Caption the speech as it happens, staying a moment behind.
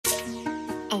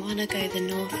I wanna go the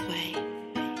Northway.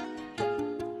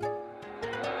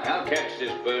 I'll catch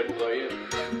this bird for you.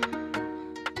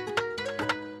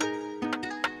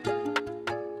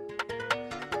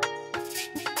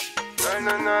 Na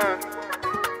na na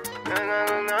na na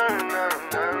na na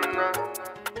na.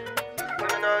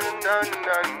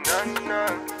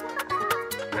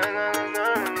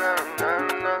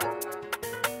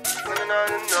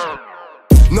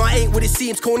 No, I ain't what it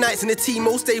seems. Cold nights in the team,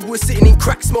 most days we were sitting in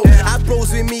crack smoke. Had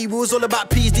bros with me, we was all about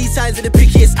peas. These signs of the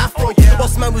pickiest afro.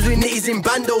 Boss man was with nitties in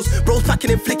bandos, bros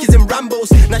packing in flickies and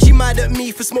Rambos. Now she mad at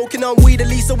me for smoking on weed, at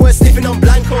least I weren't sniffing on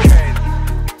Blanco.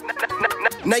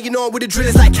 Now you know I'm with the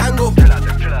drillers like Kango.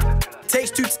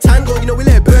 Takes two to tango, you know we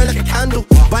let it burn like a candle.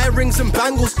 Buy rings and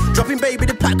bangles, dropping baby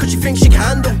the pack cause she thinks she can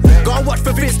handle. Gotta watch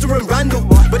for Finster and Randall,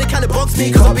 but it kinda bugs me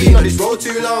cause I've been on this road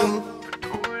too long.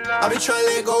 I've been trying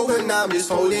to let go and now I'm just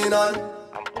holding on.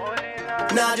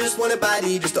 Now I just want a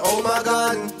body just to hold my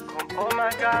gun.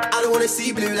 I don't wanna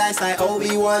see blue lights like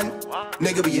Obi-Wan.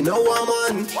 Nigga, but you know I'm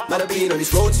on. Man, I've been on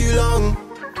this road too long.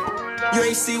 You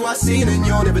ain't see what I seen and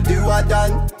you'll never do what I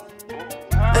done.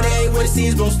 And it ain't what it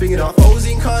seems, bro, spinning off hoes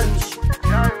in conch.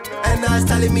 And now it's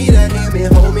telling me that him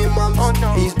and home in mum.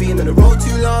 He's been on the road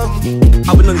too long.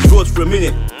 I've been on these roads for a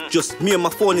minute. Just me and my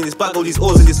phone in this bag, all these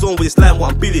O's in this zone with this line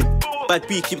what I'm billing. Bad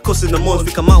B keep cussing the mons,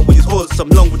 think I'm out with his hoes, so I'm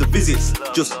long with the visits.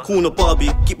 Just cool no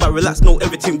Barbie, keep my relaxed, know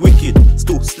everything wicked.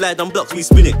 Still slide on blocks, we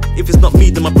spin it. If it's not me,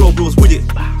 then my bro's with it.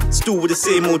 Still with the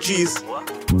same OGs.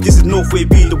 This is Northway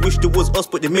B, they wish there was us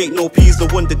but they make no peas. No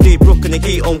wonder they broke and they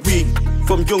hate on weed.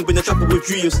 From young been a trapper with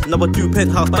dreams, now I do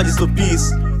penthouse, baddest of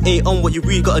bees. Ain't on what you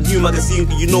read, got a new magazine,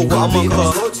 you know what I'm on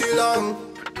car. Road too long.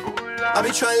 I've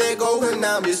been trying to let go and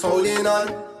now I'm just holding on.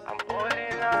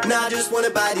 Now I just want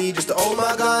a body just to hold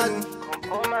my gun.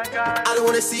 I don't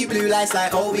wanna see blue lights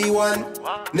like Obi-Wan.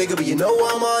 Nigga, but you know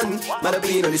I'm on. Man, I've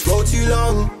been on this road too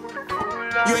long.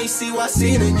 You ain't see what I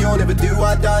seen and you'll never do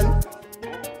what I done.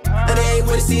 And it ain't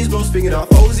what it seems, bro, spinning off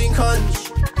hoes in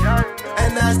conch.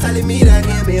 And now it's telling me that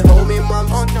him and home in mum.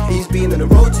 He's been on the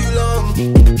road too long.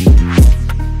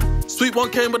 Sweet one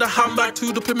came with a handbag,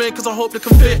 two duppy makers, I hope they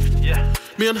can fit.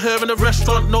 Me and her in a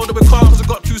restaurant, know that we're calm cause we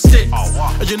got two sticks.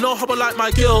 And you know how I like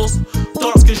my girls,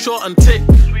 dark skin, short and thick.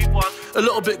 A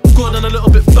little bit good and a little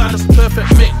bit bad, it's a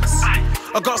perfect mix.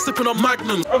 I got sipping on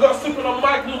Magnum.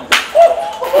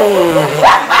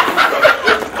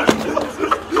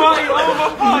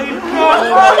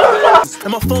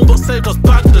 And my phone got saved as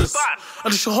badness.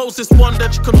 And if she holds this one,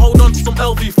 then she can hold on to some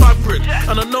LV fabric.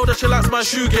 And I know that she likes my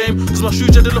shoe game, cause my shoe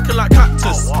jelly looking like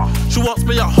cactus. She wants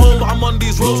me at home, but I'm on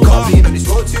these roads. I've been on this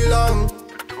road too long.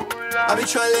 I've been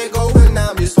trying to let go and now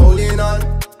I'm just holding on.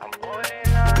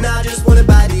 Now I just want a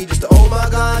body just to hold my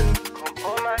gun.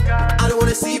 I don't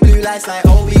wanna see blue lights like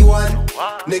Obi-Wan.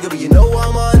 Nigga, but you know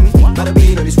I'm on. Man, I've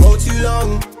been on this road too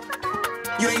long.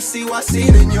 You ain't see what I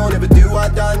seen and you'll never do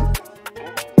what I done.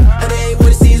 And it ain't what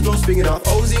it seems, bro, spinning off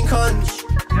hoes in conch.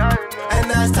 And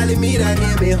now it's telling me that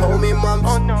him and home in mum.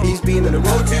 He's been on the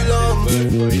road too long.